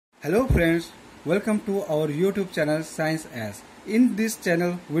Hello friends, welcome to our YouTube channel Science As. In this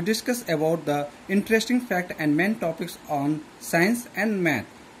channel, we discuss about the interesting fact and main topics on science and math.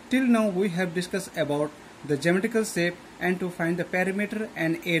 Till now, we have discussed about the geometrical shape and to find the perimeter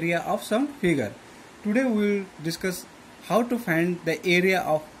and area of some figure. Today we will discuss how to find the area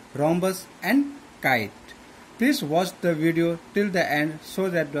of rhombus and kite. Please watch the video till the end so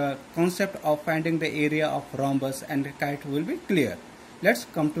that the concept of finding the area of rhombus and kite will be clear. Let's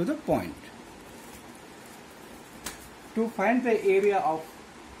come to the point. To find the area of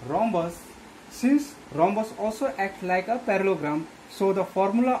rhombus, since rhombus also acts like a parallelogram, so the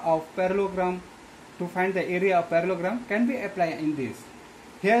formula of parallelogram to find the area of parallelogram can be applied in this.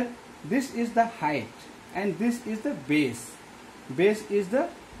 Here, this is the height and this is the base. Base is the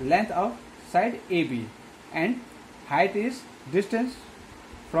length of side AB and height is distance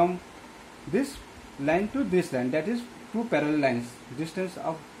from this line to this line, that is two parallel lines, distance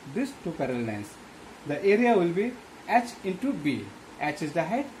of these two parallel lines. The area will be h into b. H is the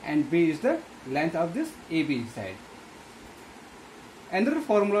height and b is the length of this AB side. Another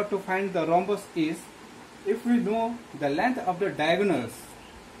formula to find the rhombus is, if we know the length of the diagonals,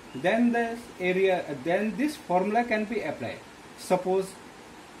 then this formula can be applied. Suppose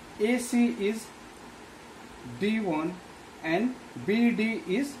AC is D1 and BD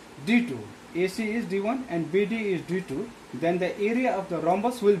is D2. AC is D1 and BD is D2, then the area of the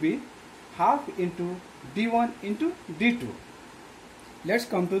rhombus will be half into D1 into D2. Let's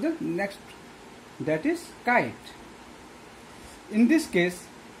come to the next, that is kite. In this case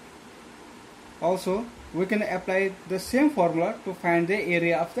also we can apply the same formula to find the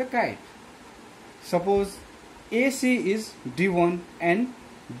area of the kite. Suppose AC is D1 and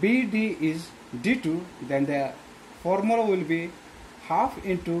BD is D2, then the formula will be half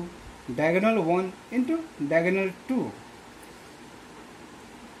into diagonal 1 into diagonal 2.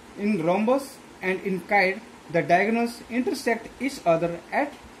 In rhombus and in kite, the diagonals intersect each other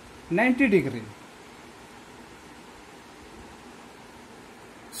at 90 degrees.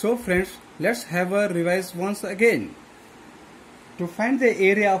 So friends, let's have a revise once again. To find the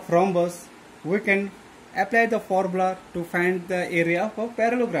area of rhombus, we can apply the formula to find the area of a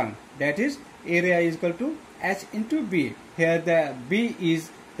parallelogram. That is, area is equal to h into b. Here the b is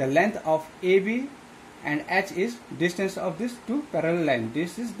the length of AB and h is distance of these two parallel lines.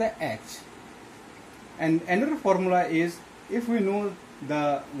 This is the h. And another formula is, if we know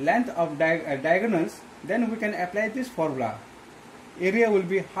the length of diagonals, then we can apply this formula. Area will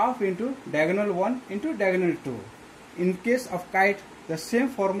be half into diagonal 1 into diagonal 2. In case of kite, the same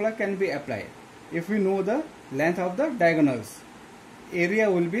formula can be applied. If we know the length of the diagonals,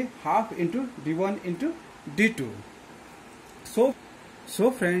 area will be half into D1 into D2. So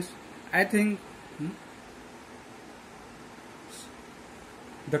friends, I think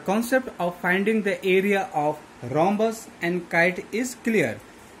the concept of finding the area of rhombus and kite is clear.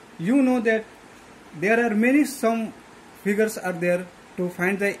 You know that there are many some figures are there to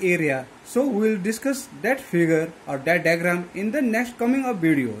find the area. So we will discuss that figure or that diagram in the next coming of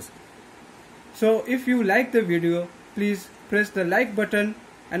videos. So if you like the video, please press the like button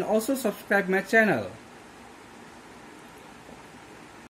and also subscribe my channel.